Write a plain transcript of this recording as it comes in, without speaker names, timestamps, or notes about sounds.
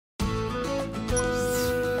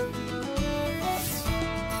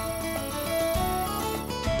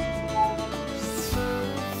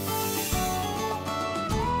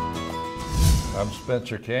I'm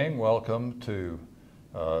Spencer King. Welcome to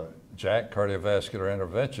JACC Cardiovascular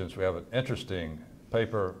Interventions. We have an interesting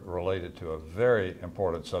paper related to a very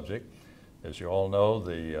important subject. As you all know,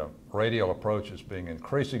 the radial approach is being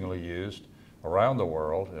increasingly used around the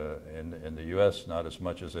world, in the U.S. not as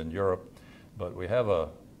much as in Europe, but we have a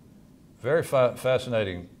very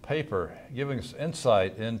fascinating paper giving us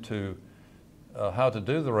insight into how to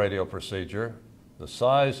do the radial procedure, the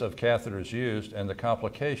size of catheters used, and the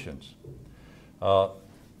complications.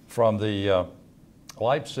 From the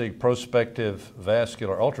Leipzig Prospective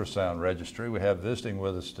Vascular Ultrasound Registry, we have visiting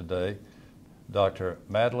with us today Dr.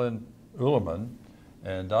 Madeleine Uleman.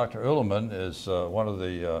 And Dr. Uleman is one of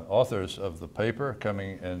the authors of the paper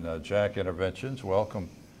coming in JACC Interventions. Welcome,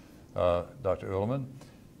 Dr. Uleman.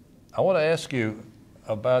 I want to ask you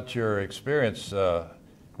about your experience,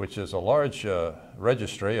 which is a large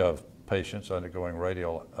registry of patients undergoing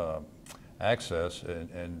radial access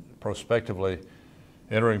and prospectively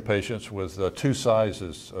entering patients with two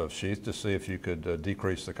sizes of sheath to see if you could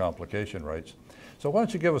decrease the complication rates. So why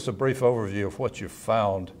don't you give us a brief overview of what you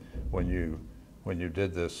found when you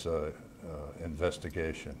did this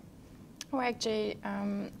investigation? Well, actually,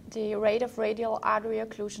 the rate of radial artery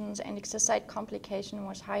occlusions and exercise complication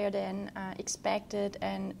was higher than expected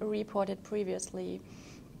and reported previously,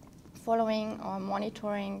 following or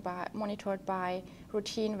monitored by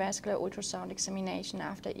routine vascular ultrasound examination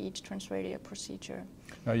after each transradial procedure.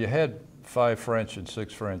 Now, you had 5 French and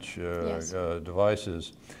 6 French Yes.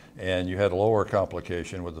 Devices, and you had a lower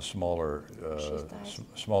complication with a smaller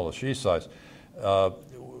sheath size.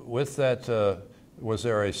 With that, was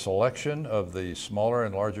there a selection of the smaller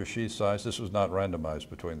and larger sheath size? This was not randomized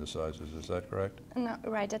between the sizes, is that correct? No,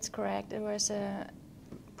 right, that's correct. It was a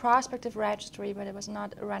prospective registry, but it was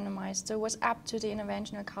not randomized. So it was up to the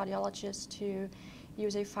interventional cardiologist to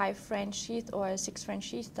use a 5 French sheath or a 6 French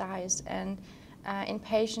sheath size. And in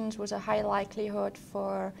patients with a high likelihood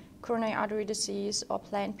for coronary artery disease or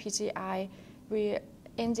planned PCI,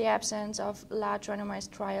 in the absence of large randomized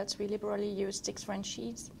trials, we liberally used 6 French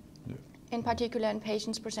sheaths. Yeah. In particular, in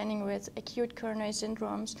patients presenting with acute coronary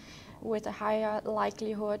syndromes with a higher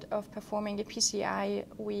likelihood of performing the PCI,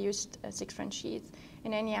 we used 6 French sheaths.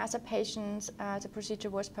 In any other patients, the procedure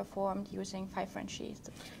was performed using 5 French sheaths.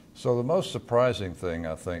 So the most surprising thing,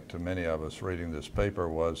 I think, to many of us reading this paper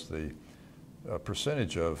was the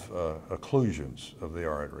percentage of occlusions of the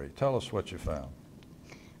artery. Tell us what you found.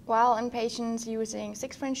 Well, in patients using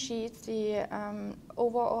 6 French sheaths, the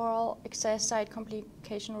overall excess site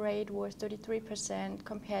complication rate was 33%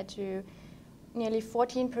 compared to nearly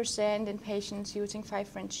 14% in patients using 5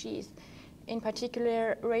 French sheaths. In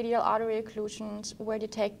particular, radial artery occlusions were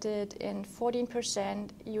detected in 14%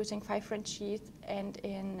 using 5 French sheaths and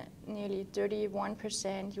in nearly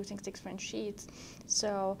 31% using 6 French sheaths.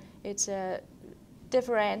 So it's a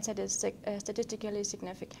difference that is statistically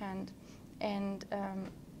significant, and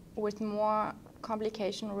with more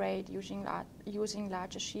complication rate using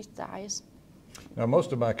larger sheath size. Now,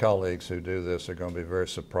 most of my colleagues who do this are going to be very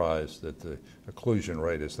surprised that the occlusion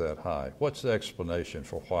rate is that high. What's the explanation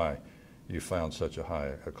for why you found such a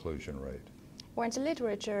high occlusion rate? Well, in the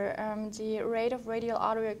literature, the rate of radial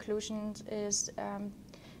artery occlusions is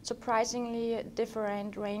surprisingly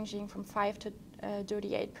different, ranging from 5 to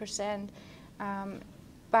 38%.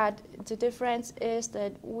 But the difference is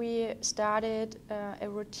that we started a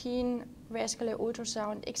routine vascular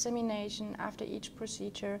ultrasound examination after each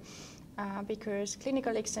procedure because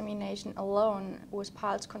clinical examination alone with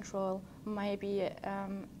pulse control may be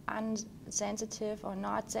unsensitive or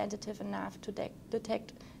not sensitive enough to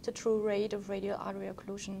detect the true rate of radial artery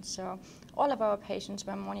occlusion. So all of our patients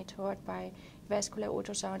were monitored by vascular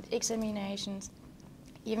ultrasound examinations,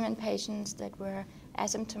 even in patients that were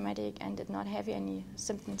asymptomatic and did not have any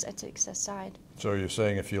symptoms at the excess site. So you're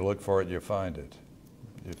saying if you look for it, you find it.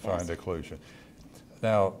 You find Yes. occlusion.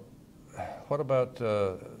 Now, what about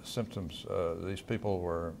symptoms? These people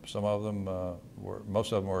were,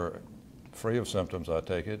 most of them were free of symptoms, I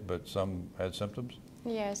take it, but some had symptoms?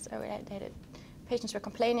 Yes, patients were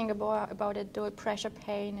complaining about a dual pressure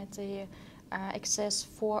pain at the excess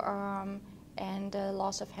forearm and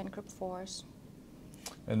loss of hand grip force.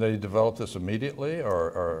 And they developed this immediately,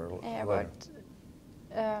 or about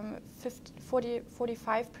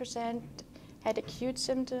 45% had acute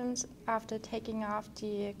symptoms after taking off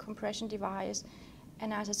the compression device,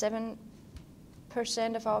 and as 7%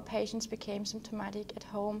 of our patients became symptomatic at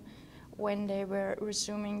home when they were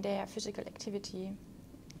resuming their physical activity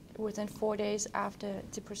within 4 days after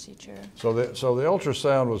the procedure. So the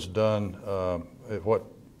ultrasound was done at what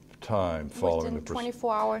time following within the procedure?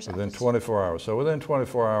 24 hours. Within 24 hours. So within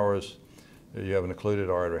 24 hours, You have an occluded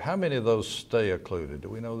artery. How many of those stay occluded? Do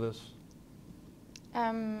we know this?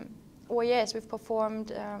 Well, yes, we've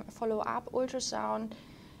performed a follow-up ultrasound.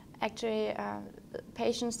 Actually,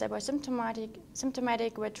 patients that were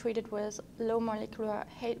symptomatic were treated with low molecular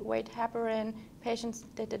weight heparin. Patients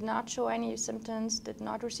that did not show any symptoms did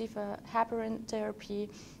not receive a heparin therapy.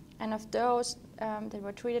 And of those that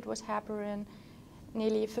were treated with heparin,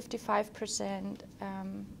 nearly 55%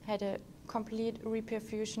 had a complete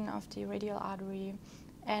reperfusion of the radial artery.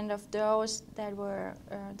 And of those that were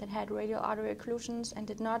that had radial artery occlusions and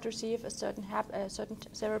did not receive a certain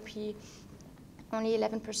therapy, only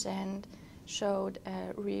 11% showed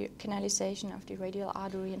recanalization of the radial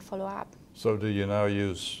artery and follow-up. So do you now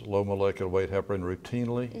use low molecular weight heparin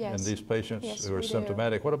routinely Yes. in these patients Yes, who are we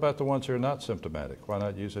symptomatic? What about the ones who are not symptomatic? Why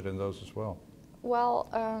not use it in those as well? Well,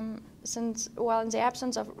 in the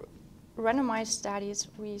absence of randomized studies,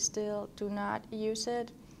 we still do not use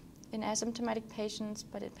it in asymptomatic patients,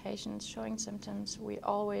 but in patients showing symptoms, they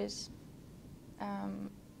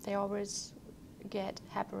always get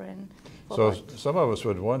heparin. So some of us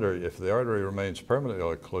would wonder if the artery remains permanently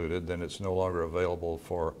occluded, then it's no longer available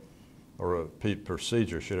for a repeat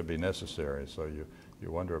procedure should it be necessary. So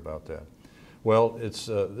you wonder about that. Well, this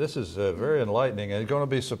is very enlightening and going to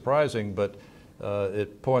be surprising, but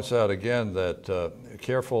it points out again that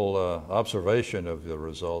careful observation of the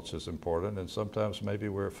results is important, and sometimes maybe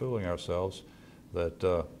we're fooling ourselves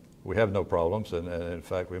that we have no problems, and in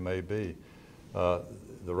fact we may be.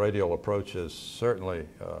 The radial approach has certainly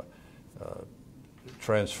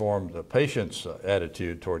transformed the patient's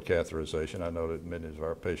attitude toward catheterization. I know that many of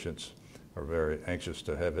our patients are very anxious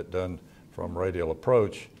to have it done from radial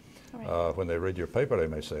approach. Right. When they read your paper, they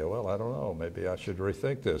may say, well, I don't know, maybe I should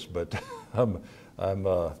rethink this, but I'm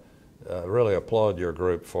really applaud your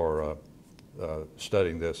group for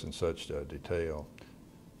studying this in such detail.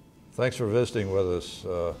 Thanks for visiting with us,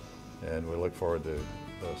 and we look forward to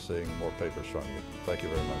seeing more papers from you. Thank you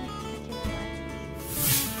very much.